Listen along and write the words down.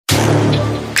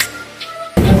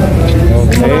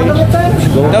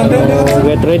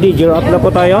Get ready, gear up na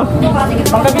po tayo.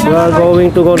 We are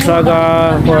going to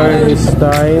Gonzaga for this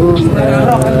time.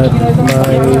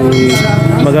 May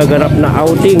magaganap na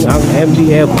outing ang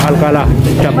MDF Alcala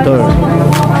chapter.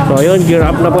 So ayun, gear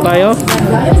up na po tayo.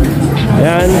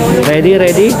 Ayan, ready.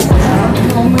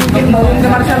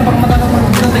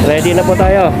 Ready na po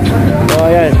tayo. So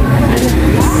ayan.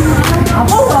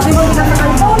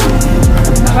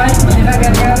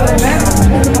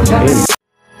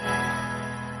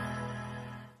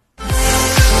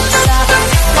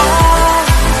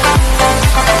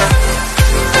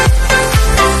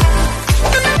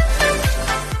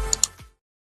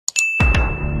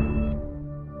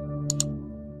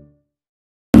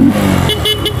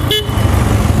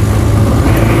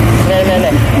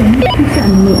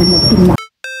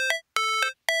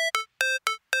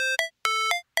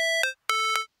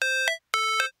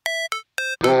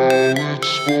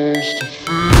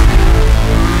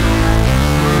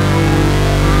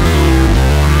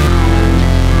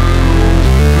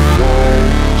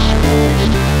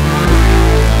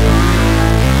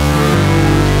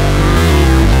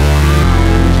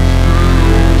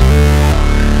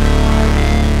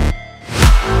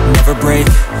 Never break,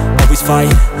 always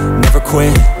fight, never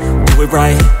quit, do it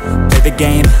right, play the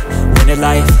game, win it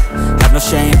life, have no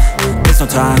shame, there's no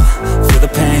time, feel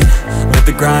the pain, live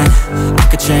the grind, I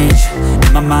could change,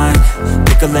 in my mind,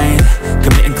 pick a lane,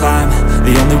 commit and climb,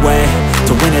 the only way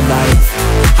to win it life,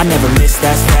 I never miss,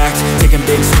 that's fact, taking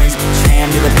big swings, put your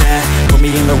hand to the bat, put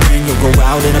me in the ring, you'll go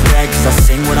out in a bag, cause I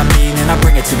sing what I mean and I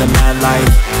bring it to the mad light,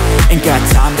 ain't got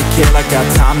time to kill, I got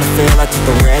time to feel, I took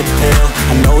the red pill,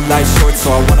 I know life's short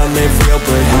so I wanna live real,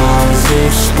 but how's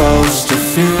it supposed to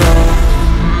feel?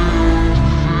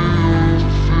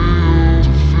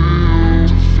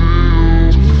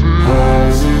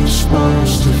 How's it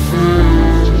supposed to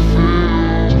feel?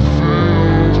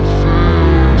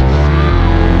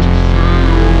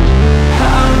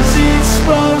 How's it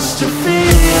supposed to feel?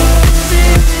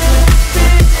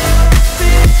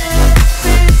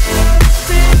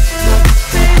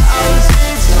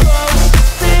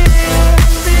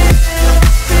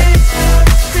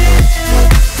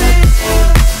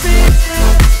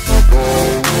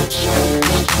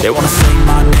 They wanna say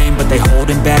my name, but they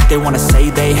holding back. They wanna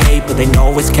say they hate, but they know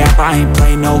it's cap. I ain't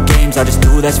play no games, I just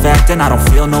do that's fact. And I don't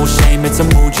feel no shame, it's a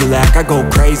mood you lack. I go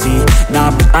crazy, nah,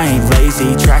 but I ain't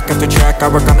lazy. Track after track, I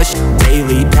work on this shit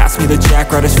daily. Pass me the jack,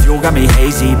 right as fuel, got me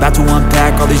hazy. About to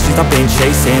unpack all these things I've been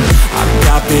chasing. I've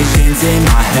got visions in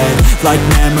my head, like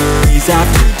memories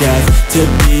after death. To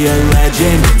be a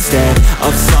legend instead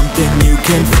of something you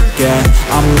can forget.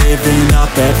 I'm living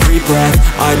up every breath,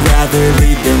 I'd rather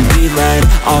lead than be led.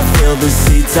 I'll fill the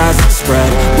seats as I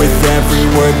spread with every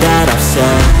word that I've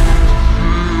said.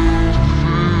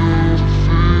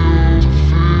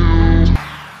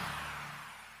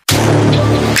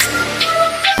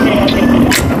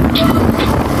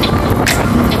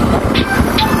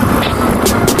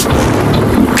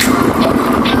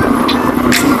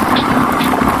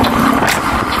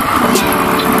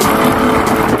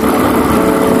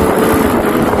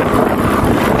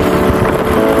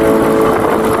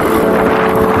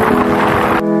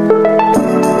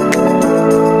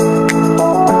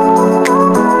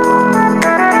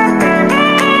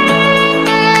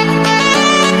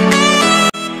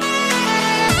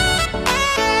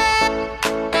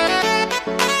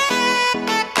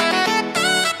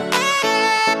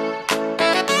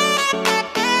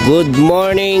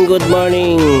 Good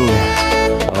morning.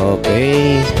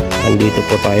 Okay, andito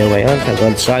po tayo ngayon sa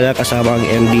Gonzaga kasama ang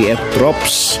MDF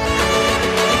Troops.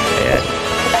 Ayan,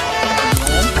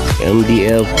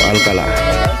 MDF Alcala.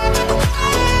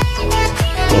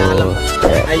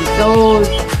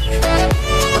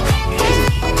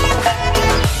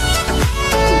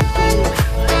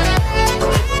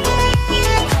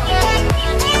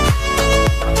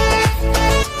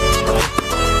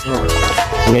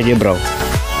 Ini dia bro.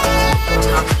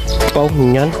 Pau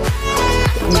yan.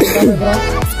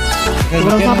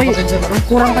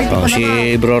 Oh,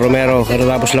 si Bro Romero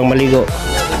katatapos lang maligo.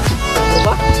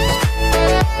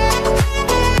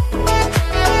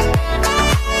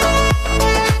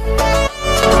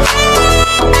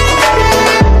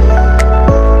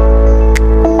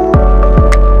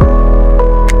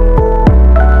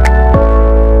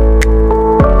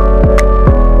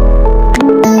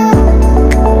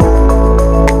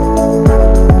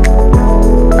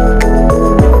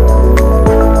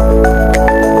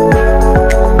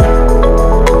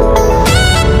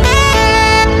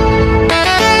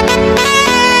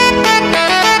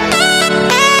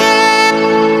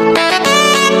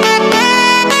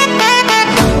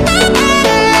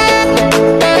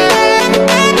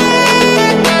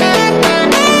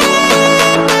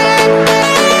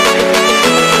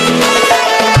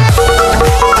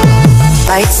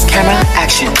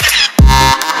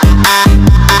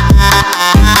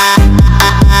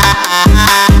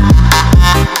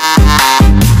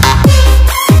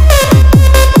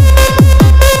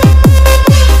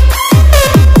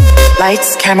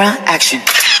 camera, action.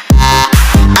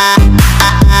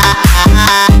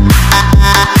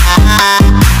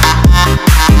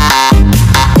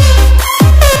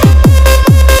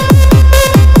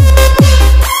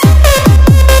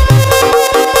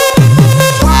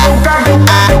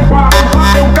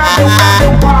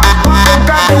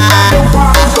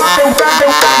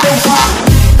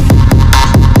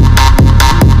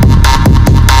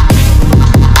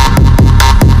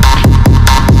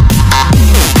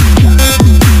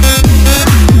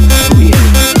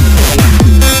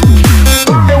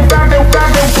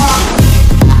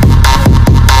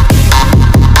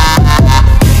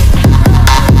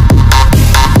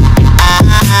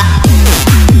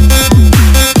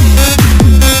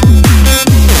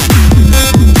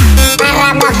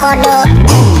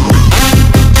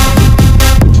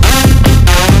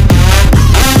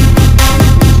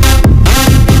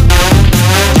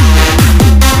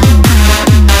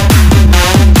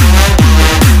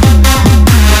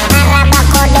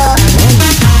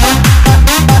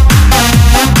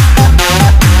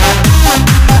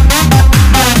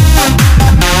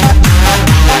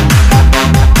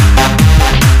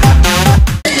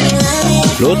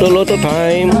 Loto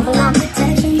time.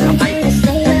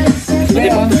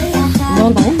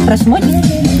 Fresh mo.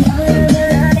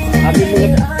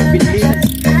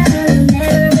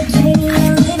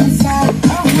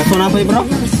 Gusto na po bro?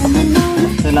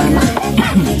 Kailangan na.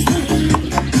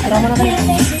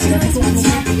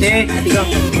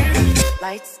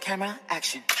 Lights, camera,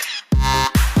 action.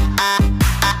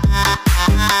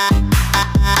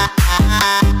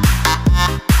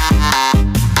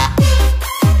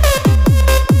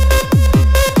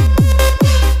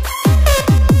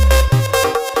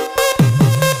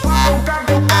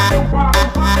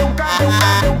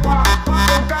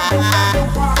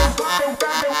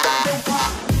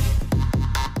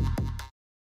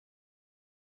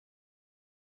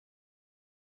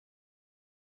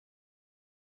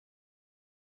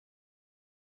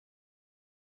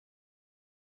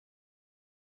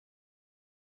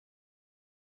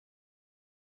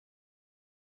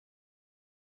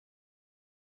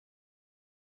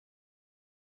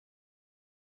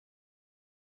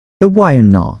 The wire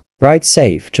knot. Ride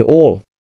safe to all.